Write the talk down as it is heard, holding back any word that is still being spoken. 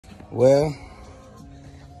Well,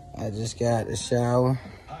 I just got out the shower.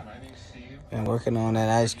 Been working on that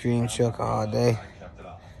ice cream truck all day.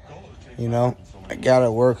 You know, I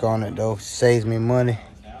gotta work on it though. Saves me money.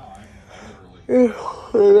 It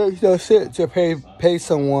makes no sense to pay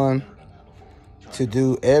someone to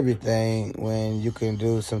do everything when you can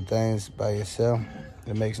do some things by yourself.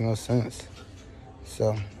 It makes no sense.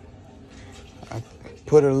 So I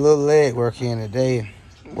put a little leg work in today.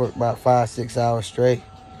 Worked about 5-6 hours straight,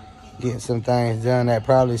 getting some things done. That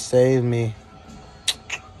probably saved me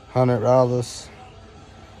 $100.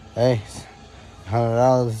 Hey,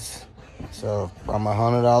 $100. So I'm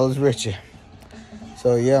 $100 richer.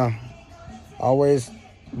 So yeah, always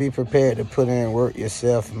be prepared to put in work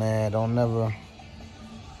yourself, man. Don't never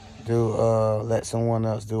let someone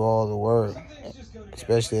else do all the work,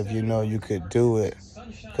 especially if you know you could do it,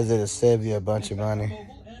 because it'll save you a bunch of money.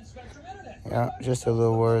 Yeah, just a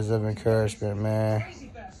little words of encouragement, man.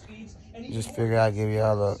 Just figure I'd give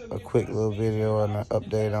y'all a quick little video and an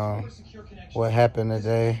update on what happened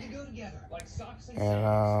today.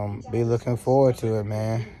 And be looking forward to it,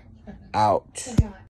 man. Out.